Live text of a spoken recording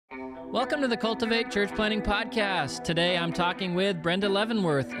Welcome to the Cultivate Church Planting Podcast. Today I'm talking with Brenda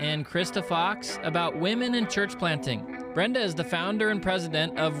Leavenworth and Krista Fox about women in church planting. Brenda is the founder and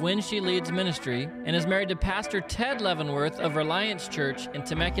president of When She Leads Ministry and is married to Pastor Ted Leavenworth of Reliance Church in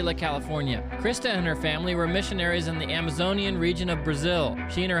Temecula, California. Krista and her family were missionaries in the Amazonian region of Brazil.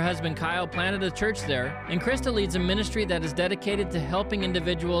 She and her husband Kyle planted a church there, and Krista leads a ministry that is dedicated to helping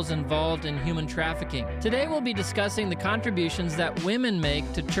individuals involved in human trafficking. Today we'll be discussing the contributions that women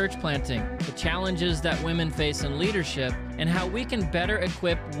make to church planting, the challenges that women face in leadership, and how we can better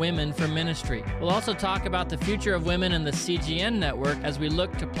equip women for ministry. We'll also talk about the future of women in the CGN network as we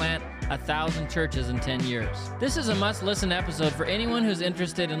look to plant 1,000 churches in 10 years. This is a must-listen episode for anyone who's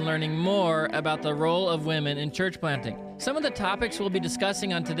interested in learning more about the role of women in church planting. Some of the topics we'll be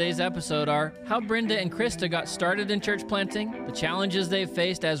discussing on today's episode are how Brenda and Krista got started in church planting, the challenges they've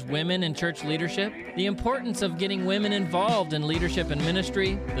faced as women in church leadership, the importance of getting women involved in leadership and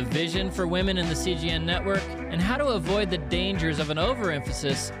ministry, the vision for women in the CGN network, and how to avoid the dangers of an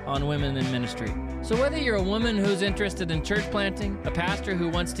overemphasis on women in ministry. So whether you're a woman who's interested in church planting, a pastor who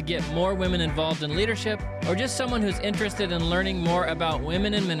wants to get more women involved in leadership, or just someone who's interested in learning more about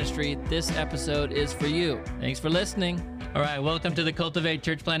women in ministry, this episode is for you. Thanks for listening. All right, welcome to the Cultivate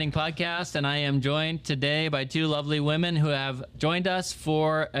Church Planting Podcast, and I am joined today by two lovely women who have joined us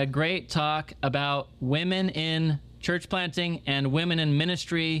for a great talk about women in church planting and women in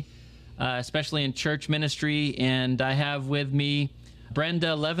ministry, especially in church ministry. And I have with me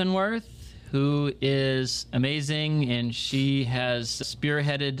Brenda Leavenworth, who is amazing, and she has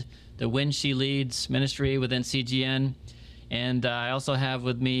spearheaded the When She Leads ministry within CGN. And I also have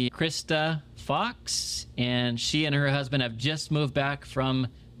with me Krista Fox, and she and her husband have just moved back from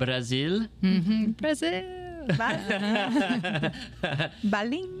Brazil. Mm-hmm. Brazil.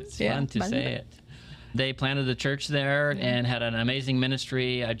 Balinhos. It's fun to say it. They planted a church there and had an amazing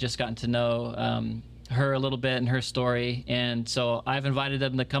ministry. I've just gotten to know her a little bit and her story. And so I've invited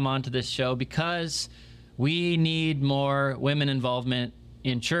them to come on to this show because we need more women involvement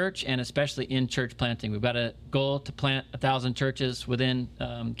in church, and especially in church planting. We've got a goal to plant 1,000 churches within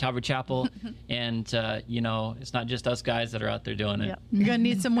Calvary Chapel, and it's not just us guys that are out there doing it. Yep. You're going to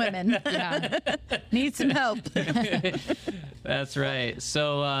need some women. Need some help. That's right.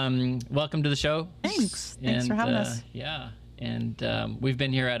 So welcome to the show. Thanks for having us. Yeah. And we've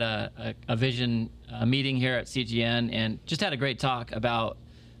been here at a vision meeting here at CGN, and just had a great talk about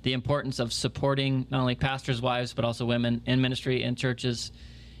the importance of supporting not only pastors' wives, but also women in ministry in churches.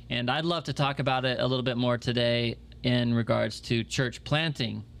 And I'd love to talk about it a little bit more today in regards to church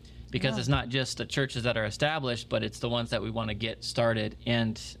planting, because it's not just the churches that are established, but it's the ones that we want to get started.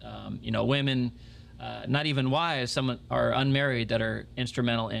 And, women, not even wives, some are unmarried that are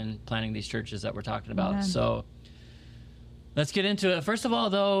instrumental in planting these churches that we're talking about. Amen. So let's get into it. First of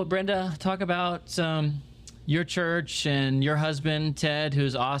all, though, Brenda, talk about your church and your husband, Ted,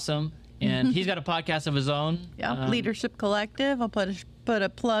 who's awesome. And he's got a podcast of his own. Yeah, Leadership Collective. I'll put a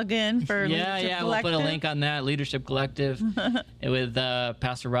plug in for Leadership Collective. We'll put a link on that, Leadership Collective, with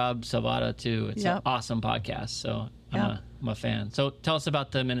Pastor Rob Salvato, too. It's an awesome podcast, so I'm a fan. So tell us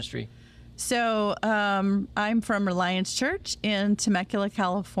about the ministry. So I'm from Reliance Church in Temecula,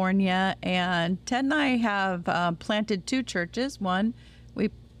 California, and Ted and I have planted two churches. One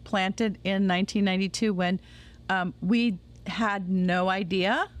we planted in 1992 when we had no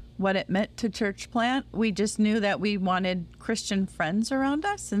idea what it meant to church plant. We just knew that we wanted Christian friends around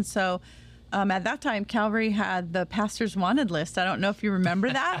us. And so at that time, Calvary had the Pastors Wanted list. I don't know if you remember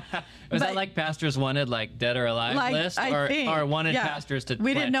that. Was that like Pastors Wanted, like dead or alive list? Or wanted pastors to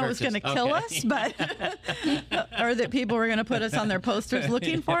We didn't know churches? It was going to kill us, but or that people were going to put us on their posters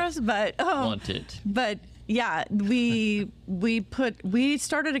looking for us. But wanted. But yeah, we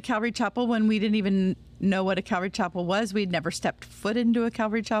started a Calvary Chapel when we didn't even know what a Calvary Chapel was. We'd never stepped foot into a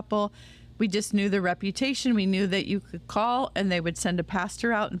Calvary Chapel. We just knew the reputation. We knew that you could call and they would send a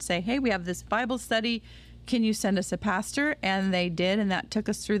pastor out and say, hey, we have this Bible study. Can you send us a pastor? And they did, and that took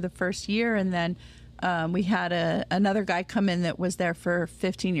us through the first year. And then we had another guy come in that was there for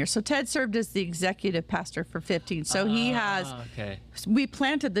 15 years. So Ted served as the executive pastor for 15. So he has, we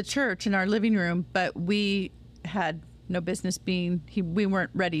planted the church in our living room, but we had no business being, we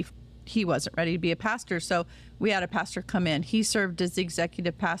weren't ready. He wasn't ready to be a pastor. So we had a pastor come in. He served as the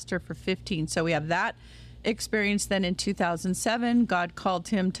executive pastor for 15. So we have that experience. Then in 2007, God called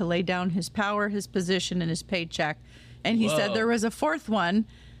him to lay down his power, his position, and his paycheck. And he said there was a fourth one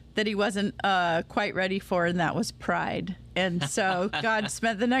that he wasn't quite ready for, and that was pride. And so God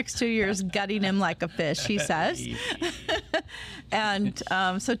spent the next 2 years gutting him like a fish, he says. And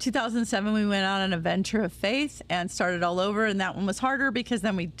so 2007, we went on an adventure of faith and started all over. And that one was harder because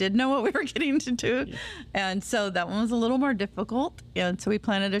then we did know what we were getting to do. Yeah. And so that one was a little more difficult. And so we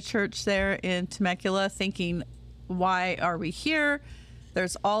planted a church there in Temecula thinking, why are we here?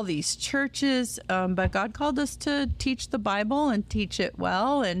 There's all these churches, but God called us to teach the Bible and teach it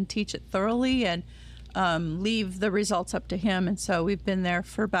well and teach it thoroughly and leave the results up to him. And so we've been there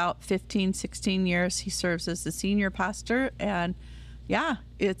for about 15, 16 years. He serves as the senior pastor, and yeah,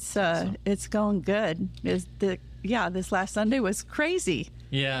 it's going good. This last Sunday was crazy.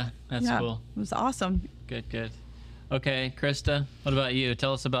 Yeah, that's cool. It was awesome. Good. Okay, Krista, what about you?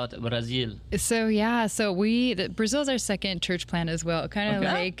 Tell us about Brazil. So Brazil's our second church plant as well. Kind of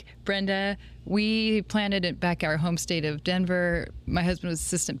like Brenda, we planted it back our home state of Denver. My husband was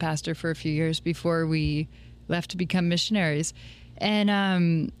assistant pastor for a few years before we left to become missionaries.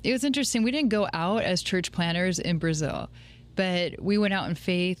 And it was interesting. We didn't go out as church planters in Brazil, but we went out in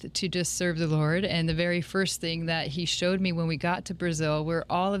faith to just serve the Lord. And the very first thing that he showed me when we got to Brazil were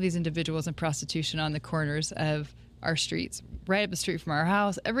all of these individuals in prostitution on the corners of our streets, right up the street from our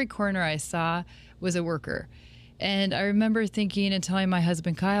house. Every corner I saw was a worker. And I remember thinking and telling my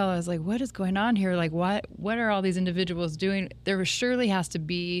husband, Kyle, I was like, what is going on here? Like, what are all these individuals doing? There surely has to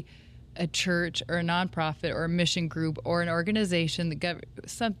be a church or a nonprofit or a mission group or an organization that got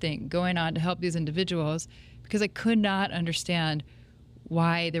something going on to help these individuals, because I could not understand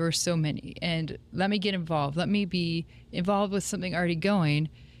why there were so many. And let me get involved. Let me be involved with something already going,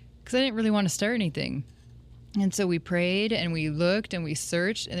 because I didn't really want to start anything. And so we prayed and we looked and we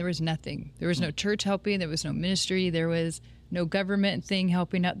searched, and there was nothing. There was no church helping. There was no ministry. There was no government thing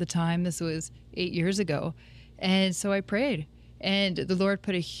helping at the time. This was 8 years ago. And so I prayed, and the Lord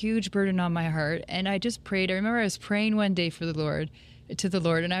put a huge burden on my heart. And I just prayed. I remember I was praying one day to the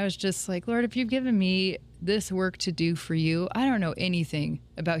Lord, and I was just like, Lord, if you've given me this work to do for you, I don't know anything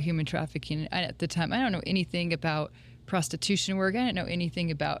about human trafficking at the time. I don't know anything about prostitution work. I didn't know anything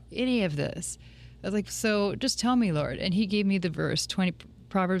about any of this. I was like, so just tell me, Lord. And he gave me the verse,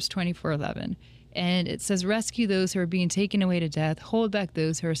 Proverbs 24:11. And it says, rescue those who are being taken away to death, hold back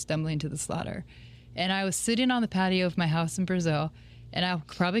those who are stumbling to the slaughter. And I was sitting on the patio of my house in Brazil, and I'll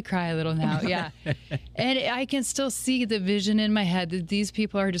probably cry a little now, yeah. And I can still see the vision in my head that these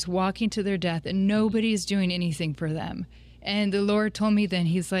people are just walking to their death and nobody's doing anything for them. And the Lord told me then,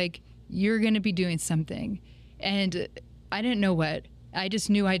 he's like, you're going to be doing something. And I didn't know what. I just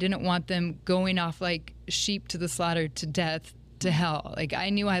knew I didn't want them going off like sheep to the slaughter, to death, to hell. Like, I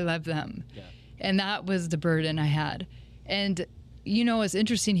knew I loved them. Yeah. And that was the burden I had. And, you know, it's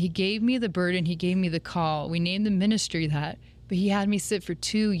interesting. He gave me the burden. He gave me the call. We named the ministry that. But he had me sit for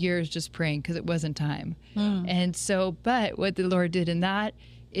 2 years just praying because it wasn't time. And so, but what the Lord did in that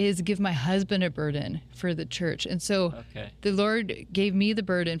is give my husband a burden for the church. And so the Lord gave me the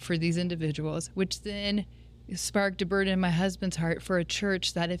burden for these individuals, which then sparked a burden in my husband's heart for a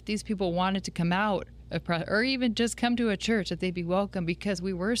church, that if these people wanted to come out or even just come to a church, that they'd be welcome, because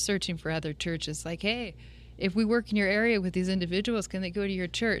we were searching for other churches. Like, hey, if we work in your area with these individuals, can they go to your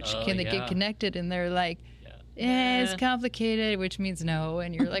church? Can they get connected? And they're like, it's complicated, which means no.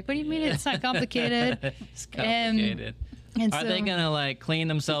 And you're like, what do you mean it's not complicated? It's complicated. And are they gonna like clean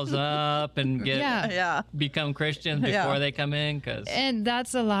themselves up and become Christians before they come in? And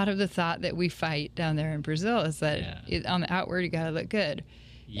that's a lot of the thought that we fight down there in Brazil, is that on the outward you gotta look good.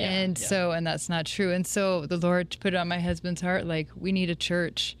 So that's not true. And so the Lord put it on my husband's heart, like, we need a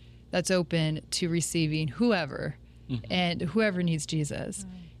church that's open to receiving whoever, and whoever needs Jesus.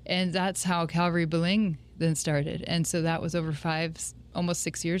 And that's how Calvary Beling then started. And so that was over almost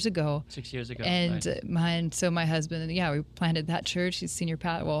 6 years ago. 6 years ago. And nice. My husband, we planted that church. He's senior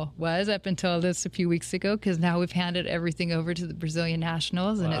was up until this a few weeks ago, because now we've handed everything over to the Brazilian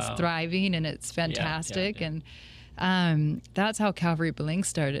Nationals, and it's thriving and it's fantastic. And that's how Calvary Beling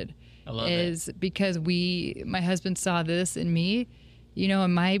started. I love it. Because my husband saw this in me,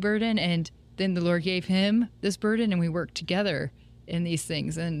 and my burden, and then the Lord gave him this burden, and we worked together in these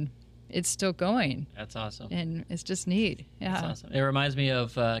things, and it's still going. That's awesome. And it's just neat. Yeah. That's awesome. It reminds me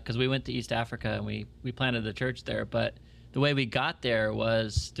of, because we went to East Africa and we planted the church there, but the way we got there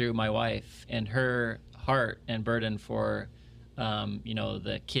was through my wife and her heart and burden for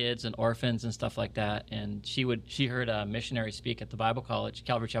the kids and orphans and stuff like that. And she heard a missionary speak at the Bible College,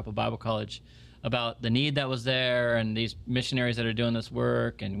 Calvary Chapel Bible College, about the need that was there and these missionaries that are doing this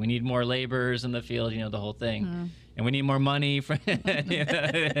work, and we need more laborers in the field, the whole thing. And we need more money for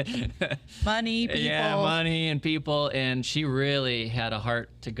money, people. Yeah, money and people. And she really had a heart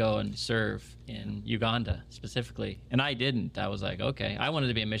to go and serve in Uganda specifically. And I didn't. I was like, okay, I wanted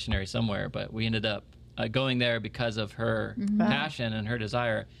to be a missionary somewhere, but we ended up going there because of her passion and her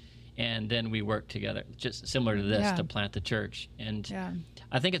desire. And then we worked together, just similar to this, to plant the church. And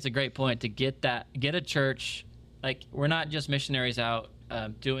I think it's a great point to get a church. Like, we're not just missionaries out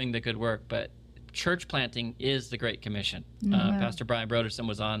doing the good work, but church planting is the Great Commission. Pastor Brian Broderson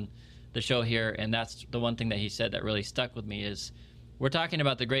was on the show here, and that's the one thing that he said that really stuck with me is, we're talking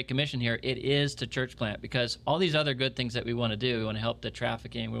about the Great Commission here. It is to church plant, because all these other good things that we want to do, we want to help the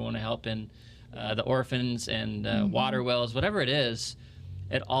trafficking, we want to help in the orphans and water wells, whatever it is,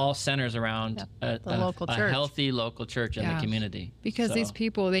 it all centers around a healthy local church in the community. Because these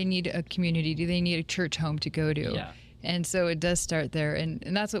people, they need a community. They need a church home to go to. Yeah. And so it does start there. And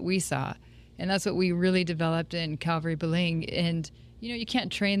that's what we saw. And that's what we really developed in Calvary Beling. And, you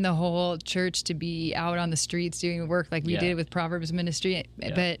can't train the whole church to be out on the streets doing work like we did with Proverbs Ministry.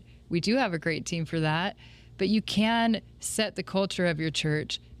 But we do have a great team for that. But you can set the culture of your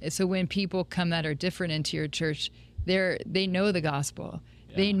church. So when people come that are different into your church, they know the gospel.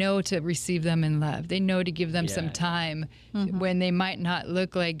 They know to receive them in love. They know to give them some time when they might not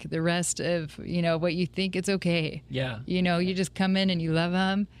look like the rest of, what you think. It's okay. Yeah. You just come in and you love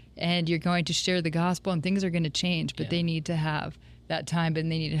them, and you're going to share the gospel, and things are going to change. But they need to have that time, and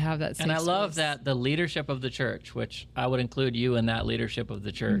they need to have that safe And I love space. that the leadership of the church, which I would include you in that leadership of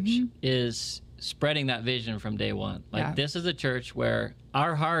the church, is spreading that vision from day one. Like, this is a church where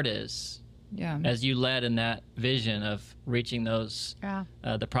our heart is, as you led in that vision of reaching those,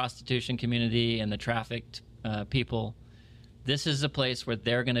 the prostitution community and the trafficked people. This is a place where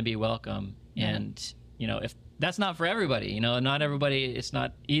they're going to be welcome. And, if that's not for everybody, not everybody, it's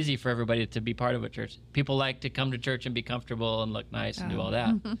not easy for everybody to be part of a church. People like to come to church and be comfortable and look nice and do all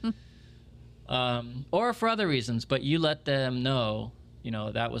that. Or for other reasons, but you let them know,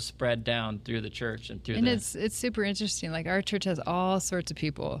 that was spread down through the church and through it's super interesting. Like, our church has all sorts of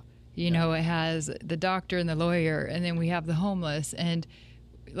people. It has the doctor and the lawyer, and then we have the homeless. And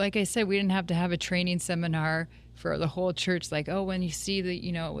like I said, we didn't have to have a training seminar for the whole church. Like, when you see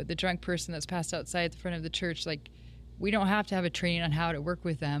the drunk person that's passed outside the front of the church, like, we don't have to have a training on how to work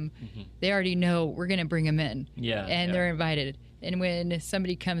with them. They already know we're going to bring them in. And they're invited. And when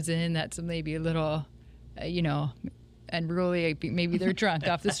somebody comes in that's maybe a little, unruly, maybe they're drunk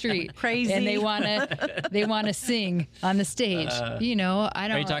off the street, crazy, and they want to sing on the stage. I don't.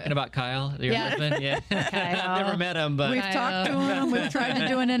 Are you talking about Kyle, your husband? Yeah, Kyle. I've never met him, but we've talked to him. We've tried to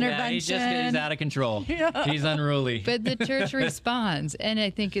do an intervention. He's out of control. He's unruly. But the church responds, and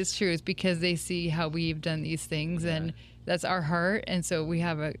I think it's true. It's because they see how we've done these things, and that's our heart. And so we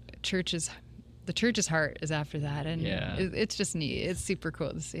have the church's heart is after that, and it's just neat. It's super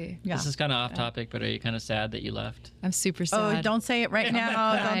cool to see. This is kind of off topic, but are you kind of sad that you left? I'm super sad. Oh, don't say it right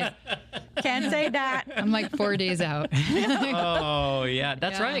now. Can't say that. I'm like 4 days out. Oh, yeah.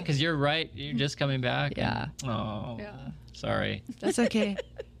 That's right, because you're right. You're just coming back. Yeah. Sorry. That's okay.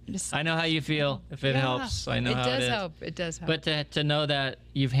 I know how you feel. If it helps, I know how it is. It does help. But to know that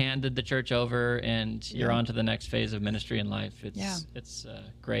you've handed the church over and you're on to the next phase of ministry in life, it's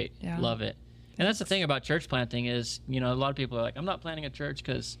great. Love it. And that's the thing about church planting is, a lot of people are like, I'm not planting a church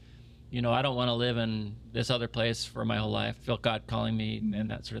because, I don't want to live in this other place for my whole life. I feel God calling me and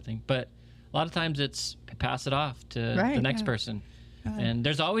that sort of thing. But a lot of times it's pass it off to the next person. And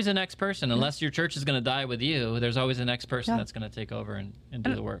there's always a next person. Unless your church is going to die with you, there's always a next person that's going to take over and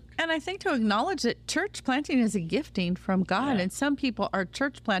do the work. And I think to acknowledge that church planting is a gifting from God. And some people are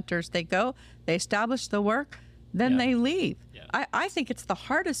church planters. They go, they establish the work, then they leave. I think it's the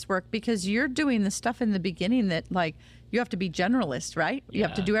hardest work because you're doing the stuff in the beginning that, like, you have to be generalist, right? You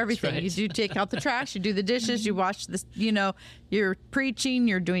have to do everything. Right. You do take out the trash, you do the dishes, you wash this, you're preaching,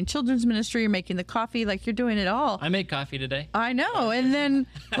 you're doing children's ministry, you're making the coffee, like, you're doing it all. I made coffee today. I know. And then,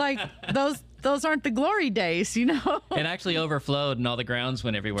 like, those aren't the glory days, It actually overflowed and all the grounds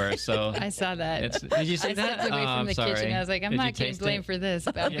went everywhere. So I saw that. Did you see that? I stepped away from the kitchen. I was like, I'm not getting blamed for this.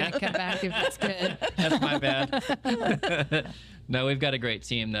 I'm going to come back if it's good. That's my bad. No, we've got a great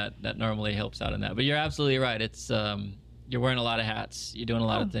team that normally helps out in that. But you're absolutely right. It's you're wearing a lot of hats. You're doing a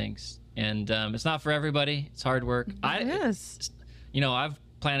lot of things. And it's not for everybody. It's hard work. It is. I've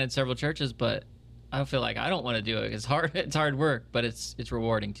planted several churches, but I feel like I don't want to do it. It's hard. It's hard work, but it's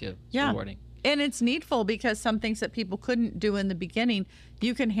rewarding too. It's rewarding. And it's needful because some things that people couldn't do in the beginning,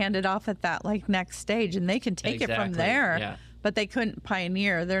 you can hand it off at that like next stage and they can take it from there. Yeah. But they couldn't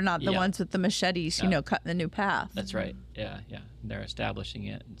pioneer. They're not the ones with the machetes, cutting the new path. That's right. Yeah. They're establishing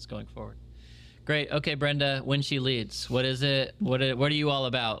it and it's going forward. Great. Okay, Brenda, When She Leads. What is it? What are you all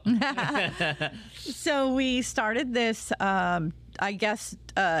about? So we started this,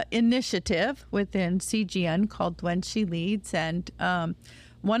 initiative within CGN called When She Leads. And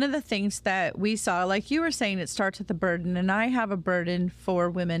one of the things that we saw, like you were saying, it starts with a burden. And I have a burden for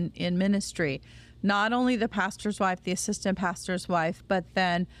women in ministry. Not only the pastor's wife, the assistant pastor's wife, but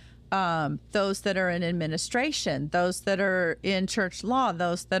then those that are in administration, those that are in church law,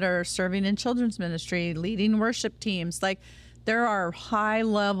 those that are serving in children's ministry, leading worship teams. Like there are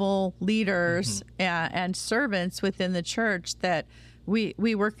high-level leaders and servants within the church that we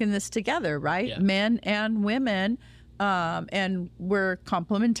work in this together, right? Yeah. Men and women. And we're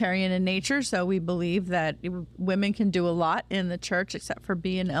complementarian in nature, so we believe that women can do a lot in the church except for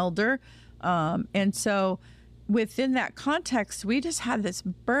be an elder. And so within that context, we just had this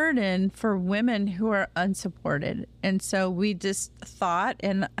burden for women who are unsupported. And so we just thought,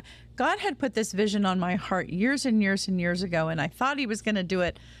 and God had put this vision on my heart years and years and years ago, and I thought he was going to do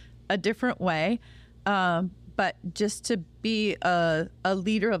it a different way, but just to be a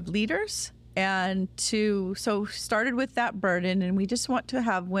leader of leaders. And so started with that burden, and we just want to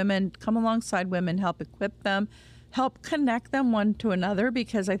have women come alongside women, help equip them, help connect them one to another,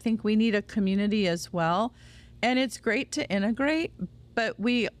 because I think we need a community as well. And it's great to integrate, but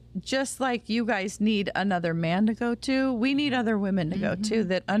we, just like you guys need another man to go to, we need other women to go to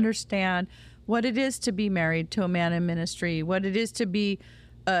that understand what it is to be married to a man in ministry, what it is to be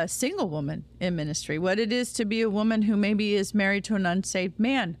a single woman in ministry, what it is to be a woman who maybe is married to an unsaved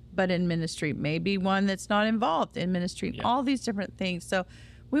man, but in ministry, maybe one that's not involved in ministry, all these different things. So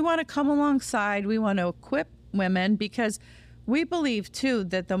we want to come alongside, we want to equip women, because we believe too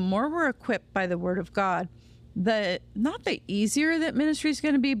that the more we're equipped by the Word of God, not the easier that ministry is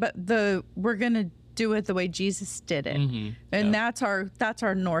going to be, but we're going to do it the way Jesus did it, and that's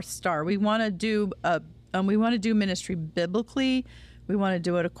our North Star. We want to do ministry biblically. We want to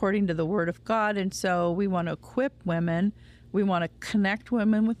do it according to the Word of God, and so we want to equip women. We want to connect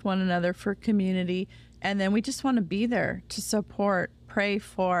women with one another for community, and then we just want to be there to support, pray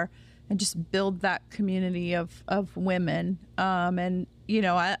for, and just build that community of women. And,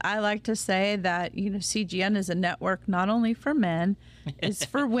 I like to say that, CGN is a network not only for men, it's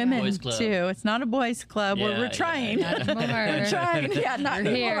for women too. It's not a boys club where we're trying. Not anymore. We're trying. Yeah, not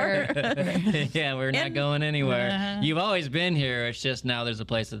anymore. Yeah, we're not going anywhere. You've always been here. It's just now there's a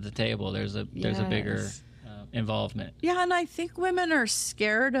place at the table. There's a bigger involvement. Yeah, and I think women are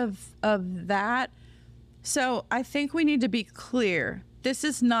scared of that. So I think we need to be clear. This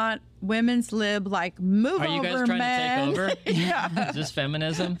is not women's lib, like move over, men. Are you guys trying men. to take over? Yeah. Is this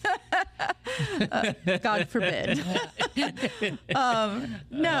feminism? God forbid.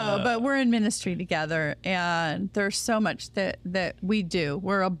 No, but we're in ministry together, and there's so much that we do.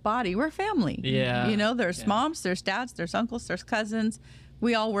 We're a body. We're family. Yeah. There's moms, there's dads, there's uncles, there's cousins.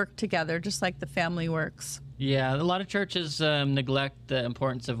 We all work together, just like the family works. Yeah, a lot of churches neglect the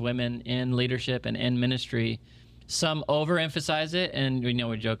importance of women in leadership and in ministry. Some overemphasize it, and we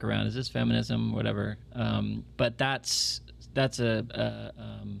joke around, is this feminism, whatever. But that's a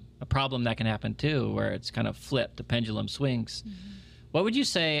problem that can happen too, where it's kind of flipped, the pendulum swings. What would you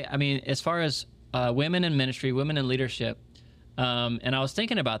say, as far as women in ministry, women in leadership, and I was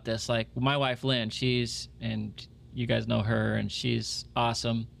thinking about this, like my wife Lynn, and you guys know her, and she's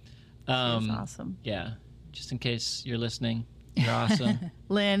awesome. She's awesome. Yeah, just in case you're listening, you're awesome.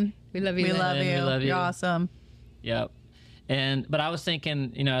 Lynn, we love you. We love you. We love you. You're awesome. Yep. But I was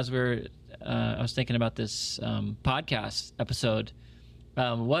thinking, as I was thinking about this podcast episode,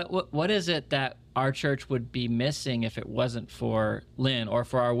 what is it that our church would be missing if it wasn't for Lynn or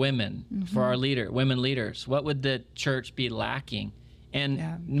for our women, for our women leaders? What would the church be lacking? And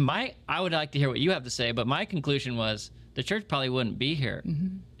I would like to hear what you have to say, but my conclusion was the church probably wouldn't be here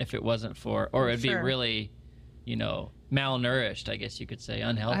if it wasn't for, or it'd be really, malnourished, I guess you could say,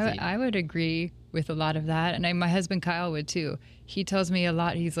 unhealthy. I would agree with a lot of that. And my husband Kyle would too. He tells me a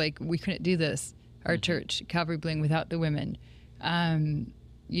lot. He's like, we couldn't do this, our church, Calvary Bling, without the women. We're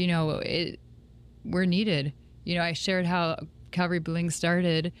needed. I shared how Calvary Bling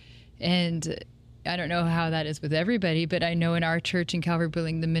started, and I don't know how that is with everybody, but I know in our church in Calvary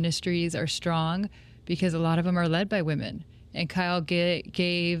Bling, the ministries are strong because a lot of them are led by women. And Kyle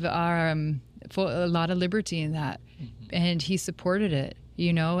gave our a lot of liberty in that, and he supported it,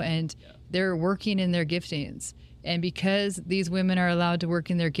 and they're working in their giftings. And because these women are allowed to work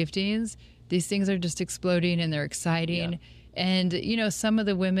in their giftings, these things are just exploding and they're exciting. Yeah. And, you know, some of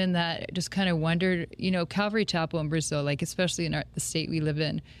the women that just kind of wondered, you know, Calvary Chapel in Brazil, like especially in the state we live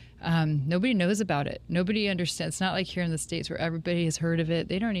in, nobody knows about it. Nobody understands. It's not like here in the States where everybody has heard of it.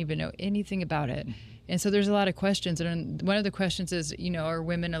 They don't even know anything about it. And so there's a lot of questions. And one of the questions is, you know, are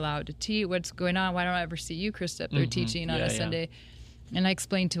women allowed to teach? What's going on? Why don't I ever see you, Krista, up there teaching on a Sunday? And I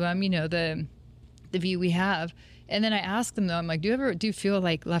explained to them, you know, the view we have. And then I asked them, though, I'm like, do you feel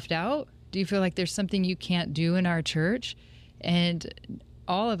like left out? Do you feel like there's something you can't do in our church? And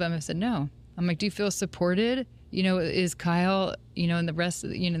all of them have said no. I'm like, do you feel supported? You know, is Kyle, you know, and the rest of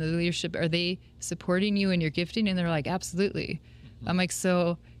the, you know, the leadership, are they supporting you in your gifting? And they're like, absolutely. I'm like,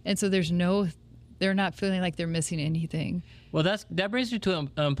 so they're not feeling like they're missing anything. Well, that brings me to an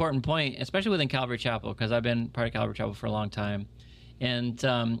important point, especially within Calvary Chapel, because I've been part of Calvary Chapel for a long time.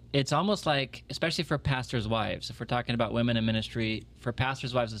 And it's almost like, especially for pastors' wives, if we're talking about women in ministry, for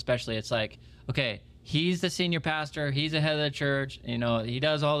pastors' wives especially, it's like, okay, he's the senior pastor, he's the head of the church, you know, he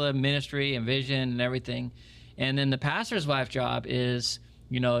does all the ministry and vision and everything. And then the pastor's wife job is,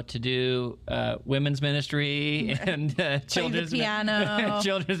 you know, to do women's ministry and children's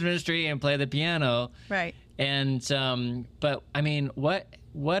ministry and play the piano. Right. And but I mean,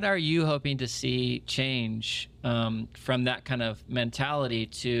 what are you hoping to see change from that kind of mentality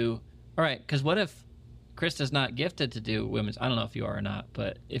to, all right, because what if Krista's not gifted to do women's, I don't know if you are or not,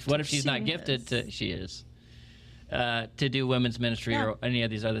 but what if she's not gifted to, she is, to do women's ministry or any of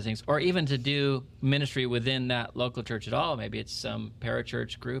these other things, or even to do ministry within that local church at all? Maybe it's some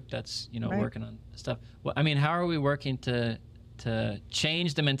parachurch group that's, you know, working on stuff. Well, I mean, how are we working to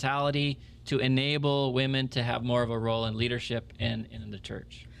change the mentality to enable women to have more of a role in leadership and in the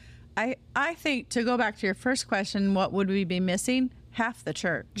church? I think, to go back to your first question, what would we be missing? Half the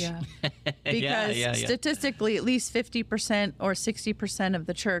church. Yeah. Because statistically, at least 50% or 60% of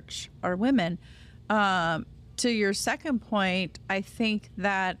the church are women. To your second point, I think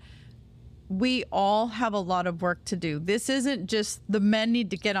that we all have a lot of work to do. This isn't just the men need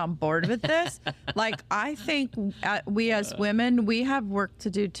to get on board with this. Like, I think we as women, we have work to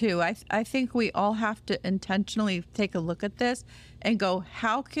do too. I think we all have to intentionally take a look at this and go,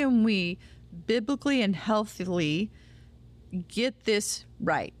 how can we biblically and healthily get this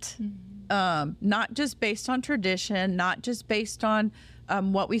right? Not just based on tradition, not just based on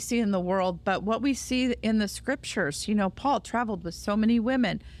what we see in the world, but what we see in the scriptures. You know, Paul traveled with so many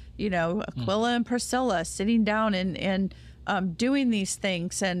women, you know, Aquila and Priscilla sitting down and doing these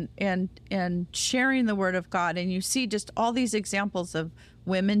things and sharing the word of God. And you see just all these examples of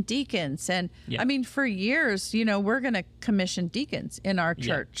women deacons. And I mean, for years, you know, we're going to commission deacons in our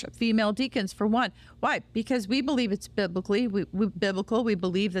church, female deacons for one. Why? Because we believe it's biblical. We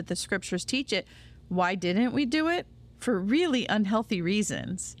believe that the scriptures teach it. Why didn't we do it? For really unhealthy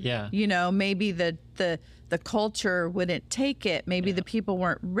reasons. Yeah. You know, maybe the culture wouldn't take it. Maybe the people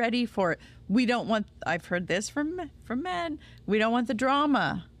weren't ready for it. We don't want, I've heard this from men, we don't want the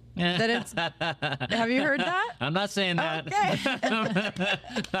drama. That it's, have you heard that? I'm not saying that.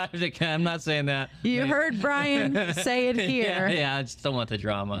 Okay. I'm not saying that. You heard Brian say it here. Yeah, I just don't want the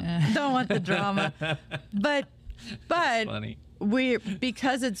drama. Don't want the drama. But funny.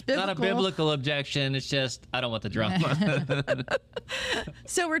 Because it's biblical. Not a biblical objection. It's just, I don't want the drama.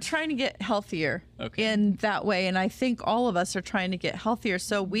 So we're trying to get healthier in that way. And I think all of us are trying to get healthier.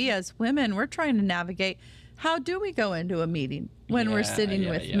 So we as women, we're trying to navigate, how do we go into a meeting when we're sitting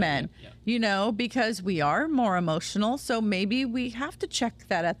with men? You know, because we are more emotional. So maybe we have to check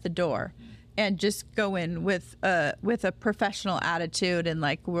that at the door and just go in with a professional attitude and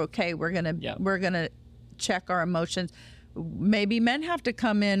like, we're gonna check our emotions. Maybe men have to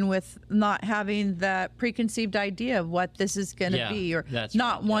come in with not having that preconceived idea of what this is going to be, or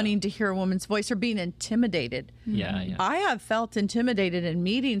not wanting to hear a woman's voice, or being intimidated. I have felt intimidated in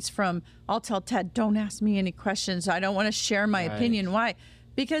meetings from, I'll tell Ted, don't ask me any questions. I don't want to share my opinion. Why?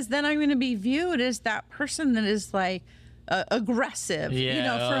 Because then I'm going to be viewed as that person that is like aggressive. You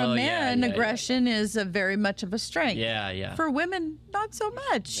know, for a man, aggression is very much of a strength. For women, not so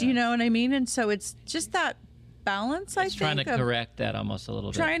much. You know what I mean? And so it's just that balance, I think. Trying to correct that almost a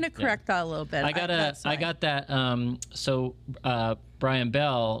little bit. Trying to correct that a little bit. I got that. So Brian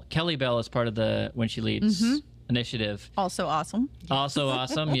Bell, Kelly Bell is part of the When She Leads initiative. Also awesome.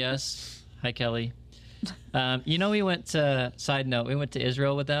 Yes. Hi, Kelly. You know, we went to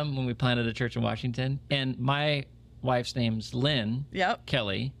Israel with them when we planted a church in Washington. And my wife's name's Lynn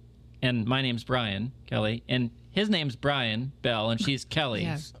Kelly. And my name's Brian Kelly. And his name's Brian Bell, and she's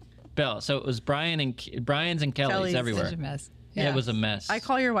Kelly. Bell. So it was Brian's and Kelly's everywhere. Such a mess. It was a mess. I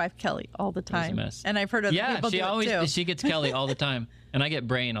call your wife Kelly all the time. It was a mess. And I've heard other people do it too. She gets Kelly all the time, and I get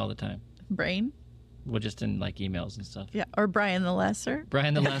Brain all the time. Brain. Well, just in like emails and stuff. Yeah, or Brian the Lesser.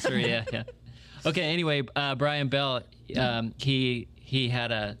 Brian the Lesser, yeah. Okay, anyway, Brian Bell, he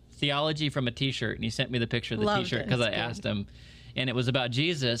had a theology from a T-shirt, and he sent me the picture of the Loved T-shirt it. because I It's good. asked him, and it was about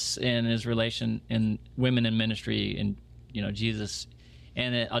Jesus and his relation in women in ministry, and Jesus.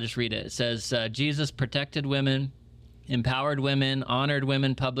 And I'll just read it. It says, Jesus protected women, empowered women, honored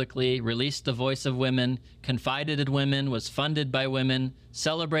women publicly, released the voice of women, confided in women, was funded by women,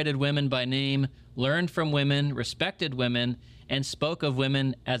 celebrated women by name, learned from women, respected women, and spoke of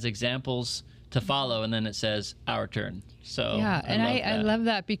women as examples to follow. And then it says, our turn. So Yeah, I love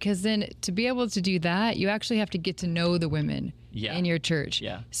that, because then to be able to do that, you actually have to get to know the women in your church.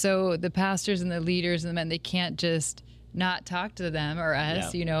 Yeah. So the pastors and the leaders and the men, they can't just not talk to them or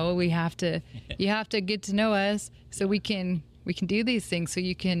us. Yeah. We have to. You have to get to know us so we can do these things. So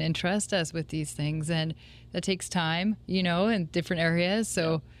you can entrust us with these things, and that takes time. In different areas.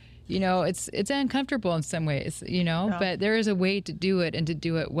 So. It's uncomfortable in some ways, but there is a way to do it and to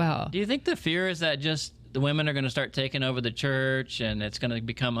do it well. Do you think the fear is that just the women are going to start taking over the church and it's going to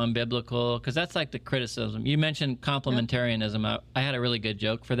become unbiblical? Because that's like the criticism. You mentioned complementarianism. I had a really good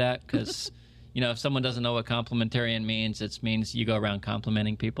joke for that because, if someone doesn't know what complementarian means, it means you go around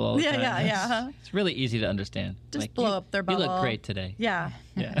complimenting people all the time. Yeah. It's really easy to understand. Just blow up their bubble. You look great today. Yeah.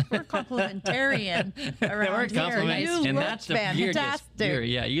 We're complementarian around We're here. complimenting, You and look that's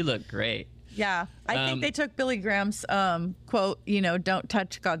fantastic. you look great. Yeah. I think they took Billy Graham's quote, don't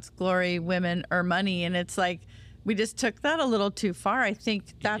touch God's glory, women, or money. And it's like, we just took that a little too far. I think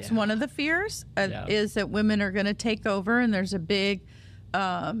that's one of the fears is that women are going to take over, and there's a big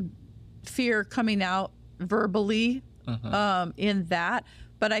fear coming out verbally in that.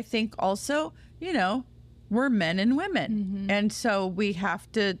 But I think also, we're men and women. And so we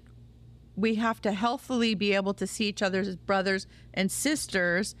have to healthily be able to see each other as brothers and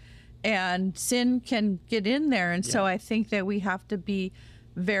sisters, and sin can get in there. And so I think that we have to be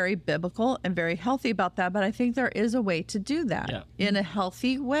very biblical and very healthy about that. But I think there is a way to do that in a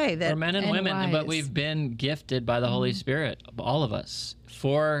healthy way. That we're men and women, wise. but we've been gifted by the Holy Spirit, all of us,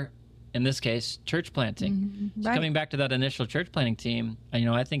 for, in this case, church planting. So coming back to that initial church planting team,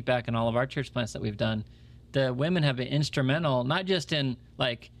 I think back in all of our church plants that we've done, the women have been instrumental, not just in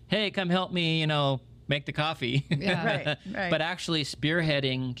like, hey, come help me, make the coffee, right. but actually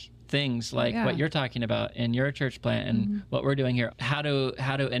spearheading things like what you're talking about in your church plant and what we're doing here. How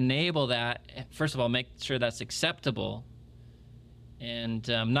to enable that. First of all, make sure that's acceptable, and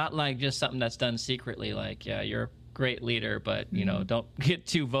not like just something that's done secretly. Like, you're a great leader, but don't get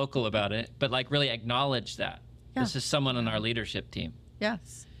too vocal about it. But like, really acknowledge that this is someone on our leadership team.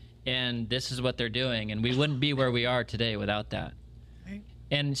 Yes. And this is what they're doing, and we wouldn't be where we are today without that.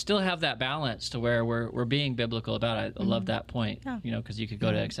 And still have that balance to where we're being biblical about it. I love that point, because you could go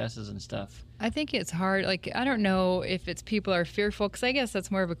to excesses and stuff. I think it's hard. Like, I don't know if it's people are fearful, because I guess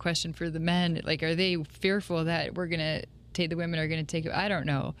that's more of a question for the men. Like, are they fearful that the women are going to take it? I don't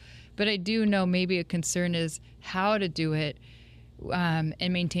know. But I do know maybe a concern is how to do it and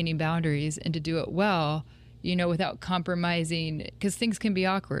maintaining boundaries and to do it well, without compromising, because things can be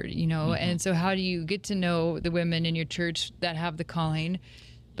awkward, and so how do you get to know the women in your church that have the calling,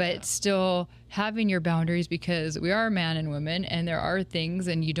 but still having your boundaries, because we are man and woman, and there are things,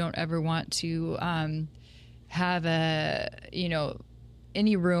 and you don't ever want to have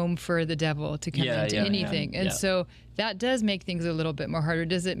any room for the devil to come into anything. And so that does make things a little bit more harder.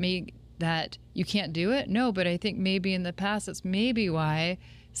 Does it make that you can't do it? No, but I think maybe in the past, that's maybe why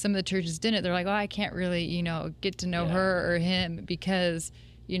some of the churches didn't. They're like, I can't really, get to know her or him because,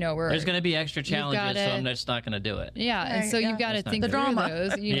 there's going to be extra challenges, so I'm just not going to do it. Yeah, and so you've got to think through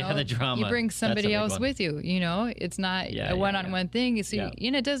those. The drama. You bring somebody else with you. It's not a one-on-one thing. So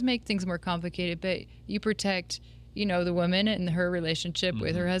it does make things more complicated, but you protect, the woman and her relationship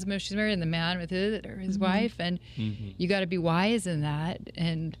with her husband if she's married, and the man with his wife, and you got to be wise in that.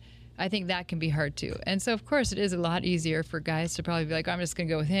 And I think that can be hard too. And so, of course, it is a lot easier for guys to probably be like, I'm just going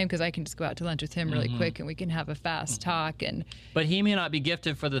to go with him because I can just go out to lunch with him really quick and we can have a fast talk. But he may not be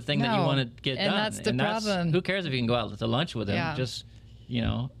gifted for the thing that you want to get done. And that's the problem. Who cares if you can go out to lunch with him? Yeah. Just,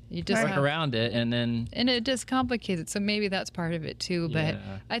 you just work around it and then... And it just complicates it. So maybe that's part of it too. But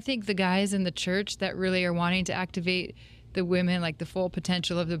I think the guys in the church that really are wanting to activate the women, like the full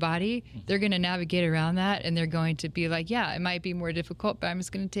potential of the body, they're going to navigate around that, and they're going to be like, it might be more difficult, but I'm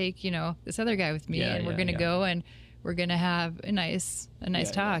just going to take, this other guy with me, and we're going to go and we're going to have a nice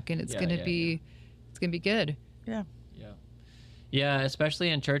talk, and it's going to be good. Yeah, especially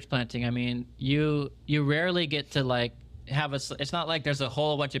in church planting. I mean, you rarely get to like it's not like there's a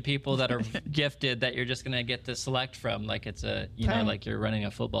whole bunch of people that are gifted that you're just going to get to select from, like it's like you're running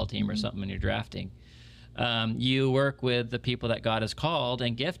a football team or something and you're drafting. You work with the people that God has called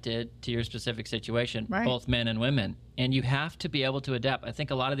and gifted to your specific situation, both men and women, and you have to be able to adapt. I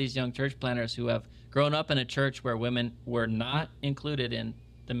think a lot of these young church planners who have grown up in a church where women were not included in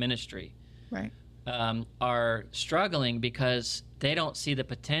the ministry are struggling because they don't see the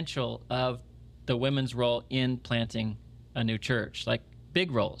potential of the women's role in planting a new church, like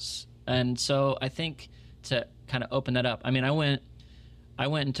big roles. And so I think to kind of open that up, I mean, I went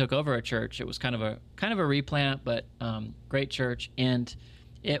and took over a church. It was kind of a replant, but great church. And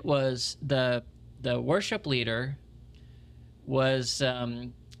it was the worship leader was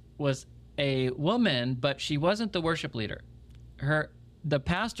a woman, but she wasn't the worship leader. The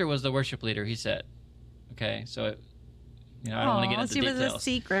pastor was the worship leader, he said. Okay, so I don't want to get into details. She was a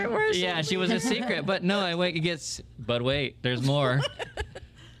secret worship leader. She was a secret, but no, wait, there's more.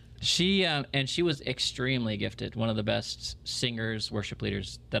 She was extremely gifted, one of the best singers, worship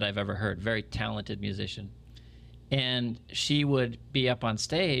leaders that I've ever heard, very talented musician. And she would be up on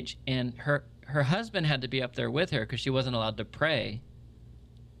stage, and her husband had to be up there with her because she wasn't allowed to pray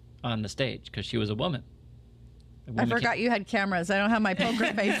on the stage because she was a woman. I forgot you had cameras. I don't have my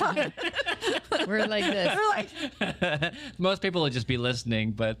poker face on. We're like this. Most people would just be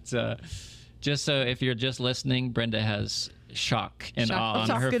listening, but just so if you're just listening, Brenda has shock and awe on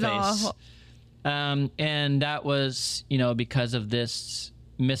her face. And that was, because of this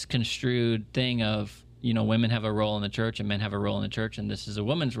misconstrued thing of, women have a role in the church and men have a role in the church, and this is a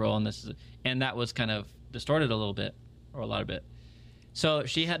woman's role, and that was kind of distorted a little bit, or a lot of it. So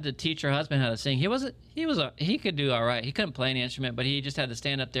she had to teach her husband how to sing. He could do all right. He couldn't play any instrument, but he just had to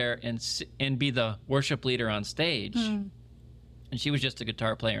stand up there and be the worship leader on stage. And she was just a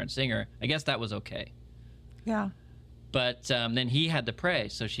guitar player and singer. I guess that was okay. Yeah. But then he had to pray,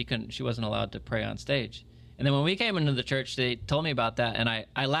 so she wasn't allowed to pray on stage. And then when we came into the church, they told me about that, and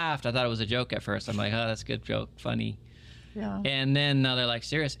I laughed. I thought it was a joke at first. I'm like, oh, that's a good joke, funny. Yeah. And then now they're like,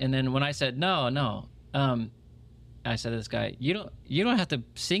 serious. And then when I said no, I said to this guy, you don't have to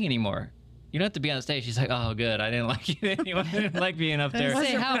sing anymore. You don't have to be on the stage. He's like, oh, good. I didn't like it anymore. I didn't like being up there.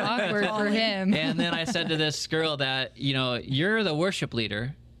 Say how awkward for him. And then I said to this girl that, you're the worship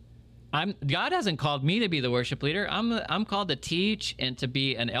leader. God hasn't called me to be the worship leader. I'm called to teach and to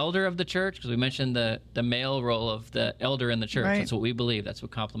be an elder of the church, because we mentioned the male role of the elder in the church. Right. That's what we believe. That's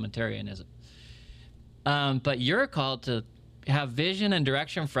what complementarian is. But you're called to have vision and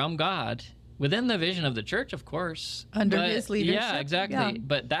direction from God within the vision of the church, of course. Under his leadership. Yeah, exactly. Yeah.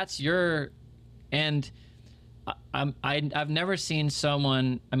 But that's and I've never seen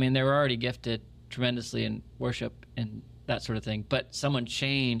someone, they were already gifted tremendously in worship and that sort of thing, but someone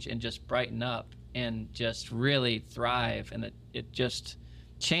change and just brighten up and just really thrive, and it just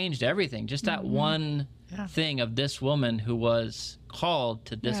changed everything. Just that one thing of this woman who was called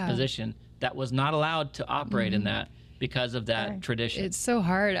to this position that was not allowed to operate in that because of that tradition. It's so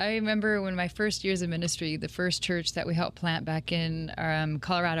hard. I remember when my first years of ministry, the first church that we helped plant back in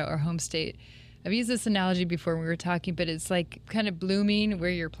Colorado, our home state. I've used this analogy before when we were talking, but it's like kind of blooming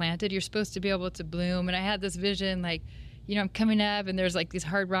where you're planted. You're supposed to be able to bloom. And I had this vision, like, I'm coming up and there's like these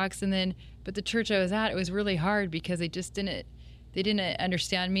hard rocks, but the church I was at, it was really hard because they didn't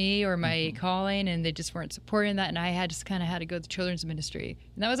understand me or my calling, and they just weren't supporting that. And I just kind of had to go to children's ministry,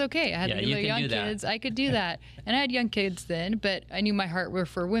 and that was okay. I had really young kids. I could do that. And I had young kids then, but I knew my heart were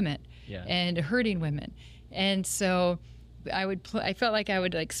for women and hurting women. And so I felt like I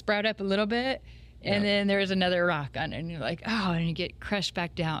would like sprout up a little bit, and then there was another rock on it, and you're like, oh, and you get crushed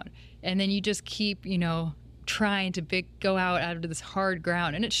back down. And then you just keep, trying to go out of this hard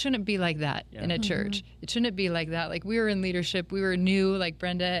ground. And it shouldn't be like that in a church. It shouldn't be like that. Like, we were in leadership. We were new, like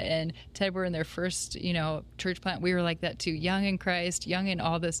Brenda and Ted were in their first, church plant. We were like that too, young in Christ, young in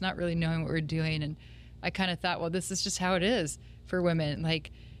all this, not really knowing what we're doing. And I kind of thought, well, this is just how it is for women.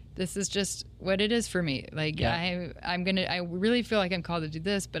 Like, this is just what it is for me. Like, I really feel like I'm called to do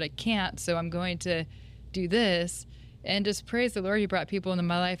this, but I can't. So I'm going to do this. And just praise the Lord, He brought people into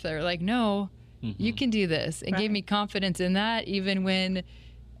my life that are like, no, you can do this, and gave me confidence in that, even when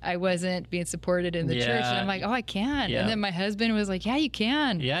I wasn't being supported in the church. And I'm like, oh, I can. And then my husband was like, yeah, you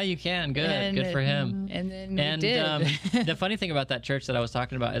can. Yeah, you can. Good. Good for him. And then we did. The funny thing about that church that I was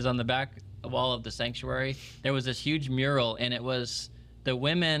talking about is on the back wall of the sanctuary, there was this huge mural, and it was the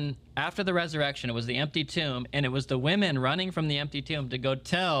women, after the resurrection, it was the empty tomb, and it was the women running from the empty tomb to go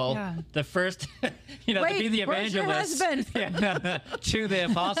tell the first, to be the evangelist to the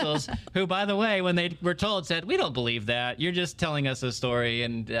apostles, who, by the way, when they were told, said, "We don't believe that. You're just telling us a story."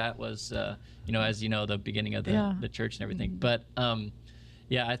 And that was, as you know, the beginning of the church and everything. But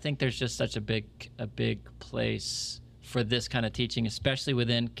I think there's just such a big place for this kind of teaching, especially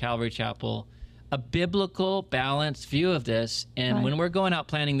within Calvary Chapel. A biblical, balanced view of this. And when we're going out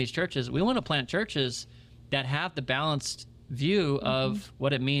planting these churches, we want to plant churches that have the balanced view of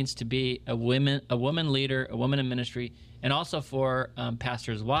what it means to be a woman leader, a woman in ministry, and also for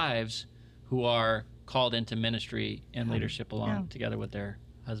pastors' wives who are called into ministry and leadership along together with their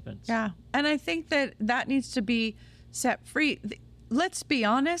husbands. Yeah. And I think that needs to be set free. Let's be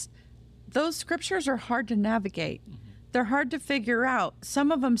honest, those scriptures are hard to navigate. They're hard to figure out.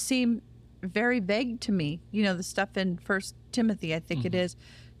 Some of them seem very vague to me. The stuff in First Timothy, I think it is,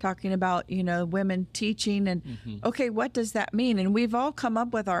 talking about, women teaching and, okay, what does that mean? And we've all come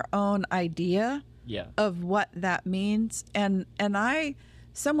up with our own idea of what that means. And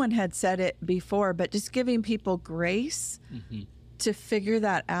someone had said it before, but just giving people grace to figure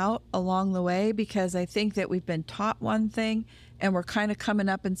that out along the way, because I think that we've been taught one thing and we're kind of coming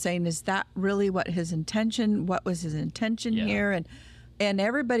up and saying, is that really what was his intention here? And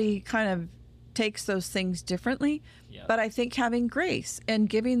everybody kind of takes those things differently. But I think having grace and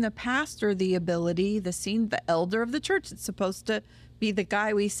giving the pastor the ability, the elder of the church, it's supposed to be the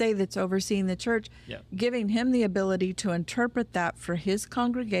guy we say that's overseeing the church, giving him the ability to interpret that for his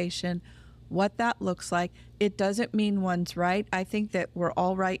congregation, what that looks like. It doesn't mean one's right. I think that we're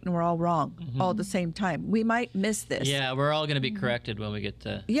all right and we're all wrong all at the same time. We might miss this. Yeah, we're all going to be corrected when we get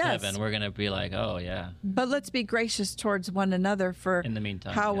to heaven. We're going to be like, oh, yeah. But let's be gracious towards one another for in the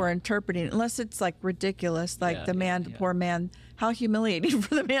meantime, how we're interpreting it. Unless it's like ridiculous, like the poor man. How humiliating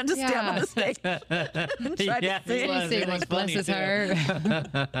for the man to stand on the stage and try to sing. It was bless his heart.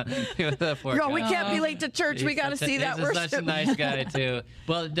 We can't be late to church. We got to see that worship. He's such a nice guy, too.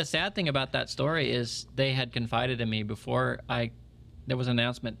 Well, the sad thing about that story is they had confided in me before there was an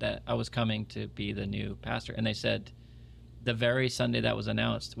announcement that I was coming to be the new pastor, and they said the very Sunday that was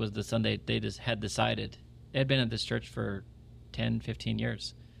announced was the Sunday they just had decided. They had been at this church for 10, 15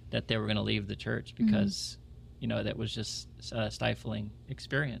 years, that they were going to leave the church because that was just a stifling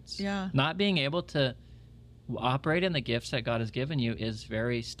experience. Yeah. Not being able to operate in the gifts that God has given you is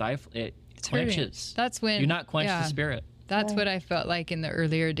very stifling. It quenches. That's when you not quench the spirit. That's what I felt like in the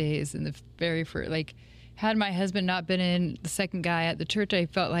earlier days, in the very first, had my husband not been in, the second guy at the church, I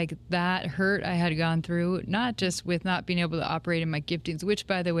felt like that hurt I had gone through, not just with not being able to operate in my giftings, which,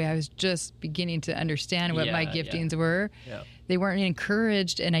 by the way, I was just beginning to understand what my giftings were. Yeah. They weren't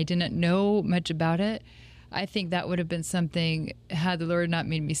encouraged, and I didn't know much about it. I think that would have been something, had the Lord not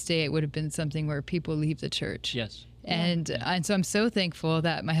made me stay, it would have been something where people leave the church. Yes. And so I'm so thankful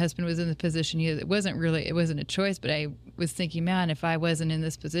that my husband was in the position. It wasn't a choice, but I was thinking, man, if I wasn't in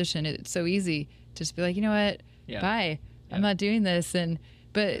this position, it's so easy to just be like, you know what, bye. Yeah. I'm not doing this.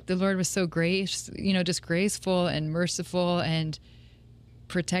 But the Lord was so just graceful and merciful and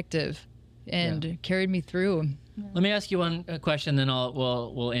protective, and carried me through. Let me ask you one question, then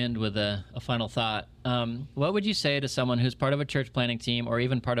we'll end with a final thought. What would you say to someone who's part of a church planting team or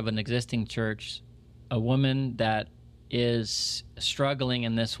even part of an existing church, a woman that is struggling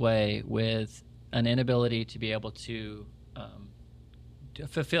in this way with an inability to be able to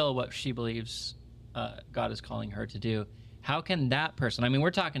fulfill what she believes God is calling her to do? How can that person,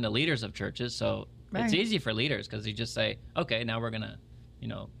 we're talking to leaders of churches, so it's easy for leaders because you just say, okay, now we're going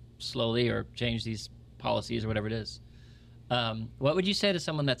to, slowly or change these policies or whatever it is. What would you say to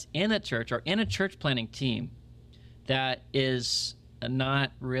someone that's in a church or in a church planting team that is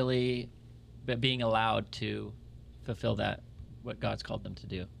not really being allowed to fulfill what God's called them to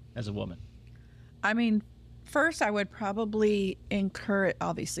do as a woman? First I would probably encourage,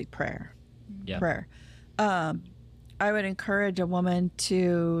 obviously, prayer. Yeah. Prayer. I would encourage a woman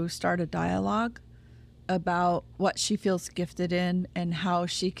to start a dialogue about what she feels gifted in and how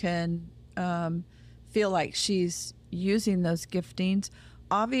she can feel like she's using those giftings.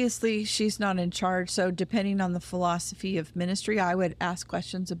 Obviously, she's not in charge, so depending on the philosophy of ministry, I would ask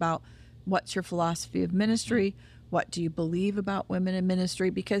questions about what's your philosophy of ministry? What do you believe about women in ministry?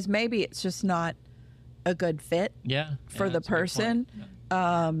 Because maybe it's just not a good fit for the person.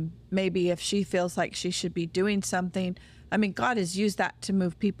 Maybe if she feels like she should be doing something, God has used that to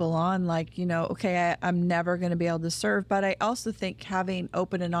move people on, okay, I'm never going to be able to serve. But I also think having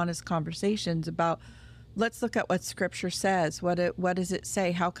open and honest conversations about, let's look at what Scripture says. What does it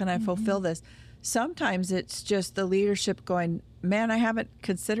say? How can I fulfill this? sometimes it's just the leadership going, man, I haven't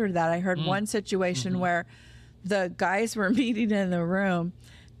considered that. I heard one situation where the guys were meeting in the room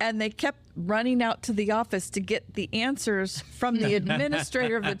and they kept running out to the office to get the answers from the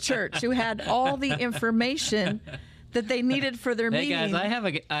administrator of the church, who had all the information that they needed for their meeting. Hey guys, I have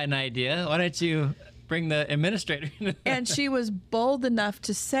an idea. Why don't you bring the administrator? And she was bold enough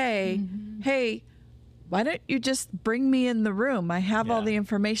to say, hey, why don't you just bring me in the room? I have all the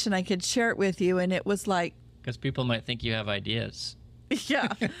information. I could share it with you. And it was like, because people might think you have ideas.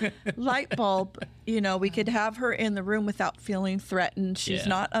 Yeah. Light bulb. We could have her in the room without feeling threatened. She's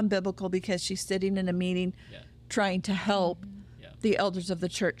not unbiblical because she's sitting in a meeting trying to help the elders of the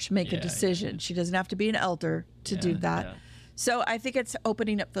church make a decision. She doesn't have to be an elder to do that. Yeah. So I think it's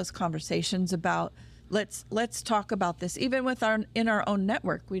opening up those conversations about let's talk about this. Even with in our own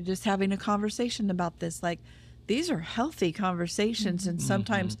network, we're just having a conversation about this. Like, these are healthy conversations, and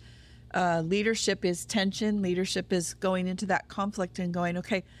sometimes leadership is tension. Leadership is going into that conflict and going,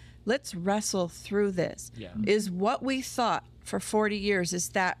 okay, let's wrestle through this. Yeah. Is what we thought for 40 years, is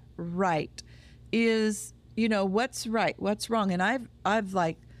that right? Is, what's right? What's wrong? And I've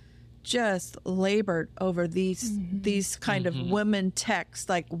like just labored over these kind of women texts.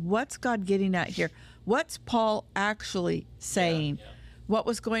 Like, what's God getting at here? What's Paul actually saying? Yeah. What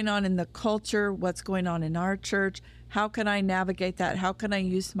was going on in the culture? What's going on in our church? How can I navigate that? How can I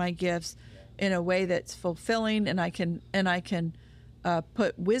use my gifts in a way that's fulfilling, and I can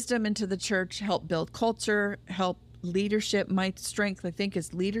put wisdom into the church, help build culture, help leadership. My strength, I think,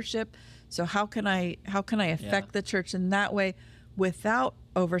 is leadership. So how can I affect the church in that way without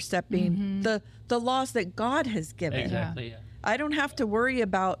overstepping the laws that God has given? Exactly. Yeah. I don't have to worry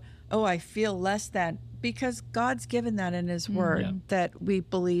about, I feel less than, because God's given that in His Word, that we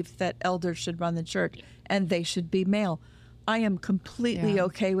believe that elders should run the church and they should be male. I am completely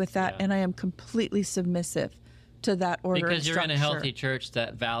okay with that, and I am completely submissive to that order. Because you're in a healthy church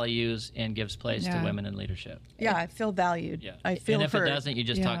that values and gives place to women in leadership. Yeah, I feel valued. Yeah. I feel and if heard. it doesn't, you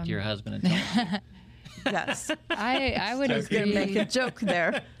just talk to your husband and tell him. Yes. I would agree. Going to make a joke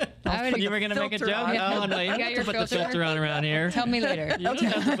there. You were going to make a joke? Oh, no, you don't have to put the filter on around here. Tell me later. You don't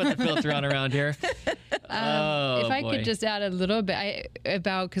have to put the filter on around here. If I could just add a little bit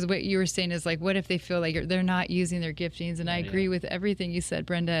because what you were saying is like, what if they feel like they're not using their giftings? And I agree with everything you said,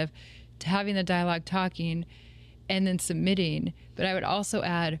 Brenda, of having the dialogue, talking, and then submitting. But I would also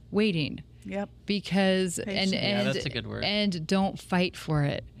add waiting. Yep. Because and that's a good word. And don't fight for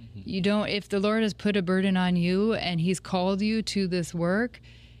it. You don't, if the Lord has put a burden on you and He's called you to this work,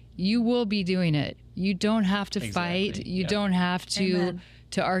 you will be doing it. You don't have to fight. You don't have to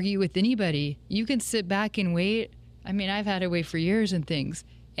argue with anybody. You can sit back and wait. I mean, I've had to wait for years and things,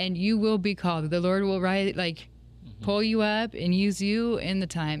 and you will be called. The Lord will pull you up and use you in the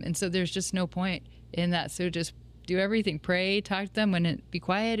time. And so there's just no point in that. So just do everything. Pray, talk to them, be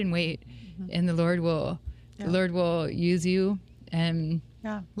quiet and wait. And the Lord will use you. And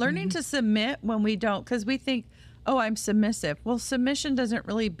learning to submit when we don't, because we think, I'm submissive. Well, submission doesn't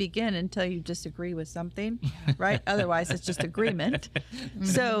really begin until you disagree with something, right? Otherwise, it's just agreement.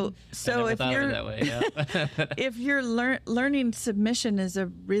 So if you're that way, if you're learning submission is a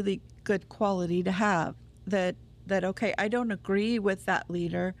really good quality to have. That okay, I don't agree with that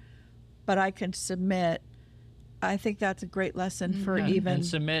leader, but I can submit. I think that's a great lesson for and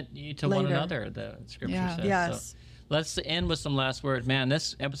submit you to later. One another. The scripture says. Yes. So. Let's end with some last words. Man,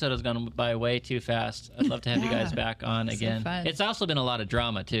 this episode has gone by way too fast. I'd love to have you guys back on again. So it's also been a lot of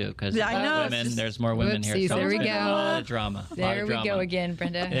drama, too, because there's more women here. So there we go. A lot of drama. There we go again,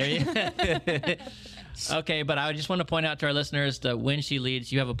 Brenda. Okay, but I just want to point out to our listeners that When She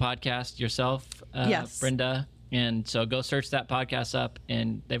Leads, you have a podcast yourself, Brenda. And so go search that podcast up,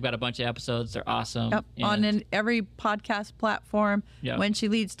 and they've got a bunch of episodes. They're awesome. Yep. On every podcast platform,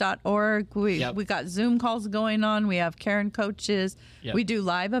 whensheleads.org. We got Zoom calls going on. We have Karen coaches. Yep. We do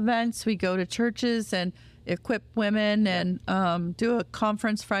live events. We go to churches and equip women and do a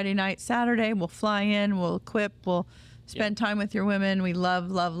conference Friday night, Saturday. We'll fly in. We'll equip. We'll spend time with your women. We love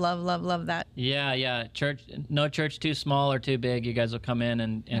that. Yeah. Church, no church too small or too big. You guys will come in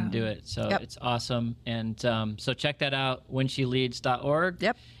and do it. So it's awesome. And so check that out, whensheleads.org.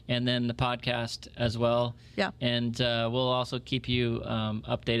 Yep. And then the podcast as well. Yeah. And we'll also keep you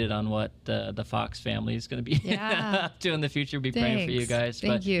updated on what the Fox family is going to be up to in the future. Be praying for you guys.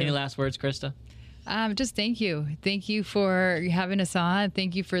 Thank you. Any last words, Krista? Just thank you. Thank you for having us on.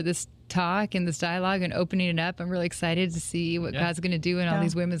 Thank you for this talk and this dialogue and opening it up. I'm really excited to see what God's going to do in all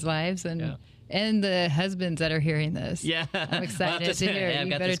these women's lives and the husbands that are hearing this. Yeah. I'm excited to hear. I've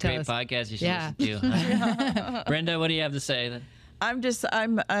got this great podcast you should listen to. Brenda, what do you have to say?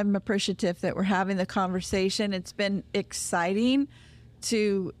 I'm appreciative that we're having the conversation. It's been exciting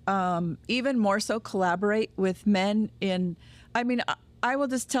to even more so collaborate with men I will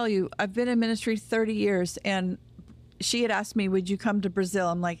just tell you, I've been in ministry 30 years, and she had asked me, would you come to Brazil?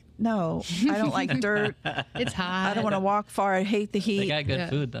 I'm like, no, I don't like dirt. It's hot. I don't want to walk far. I hate the heat. They got good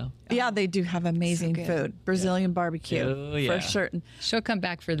food, though. Yeah, they do have amazing food. Brazilian barbecue, for certain. She'll come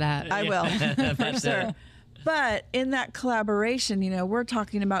back for that. I will, for sure. But in that collaboration, we're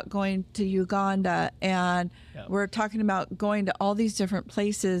talking about going to Uganda, and we're talking about going to all these different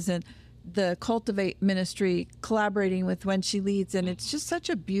places, and the Cultivate ministry collaborating with When She Leads. And it's just such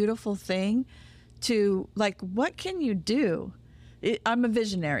a beautiful thing to, like, what can you do? I'm a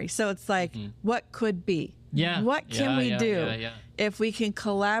visionary. So it's like, what could be? Yeah. What can we do if we can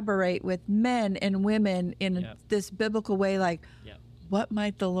collaborate with men and women in this biblical way? Like, what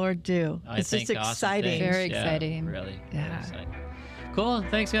might the Lord do? It's just exciting. Very exciting. Really exciting. Cool.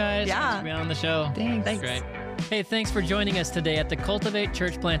 Thanks, guys. Thanks for being on the show. Thanks. Great. Hey, thanks for joining us today at the Cultivate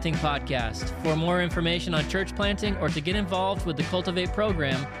Church Planting Podcast. For more information on church planting or to get involved with the Cultivate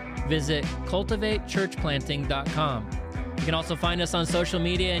program, visit cultivatechurchplanting.com. You can also find us on social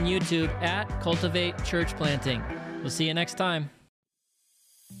media and YouTube at Cultivate Church Planting. We'll see you next time.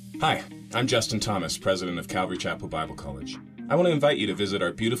 Hi, I'm Justin Thomas, president of Calvary Chapel Bible College. I want to invite you to visit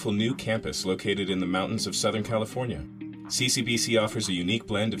our beautiful new campus located in the mountains of Southern California. CCBC offers a unique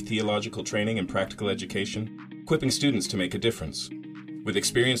blend of theological training and practical education, equipping students to make a difference. With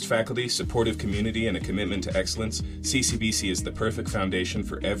experienced faculty, supportive community, and a commitment to excellence, CCBC is the perfect foundation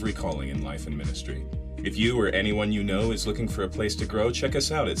for every calling in life and ministry. If you or anyone you know is looking for a place to grow, check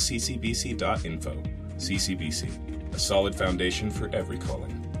us out at ccbc.info. CCBC, a solid foundation for every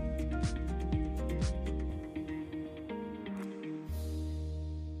calling.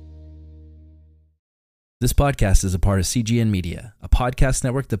 This podcast is a part of CGN Media, a podcast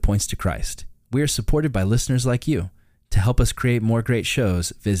network that points to Christ. We are supported by listeners like you. To help us create more great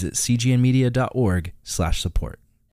shows, visit cgnmedia.org/support.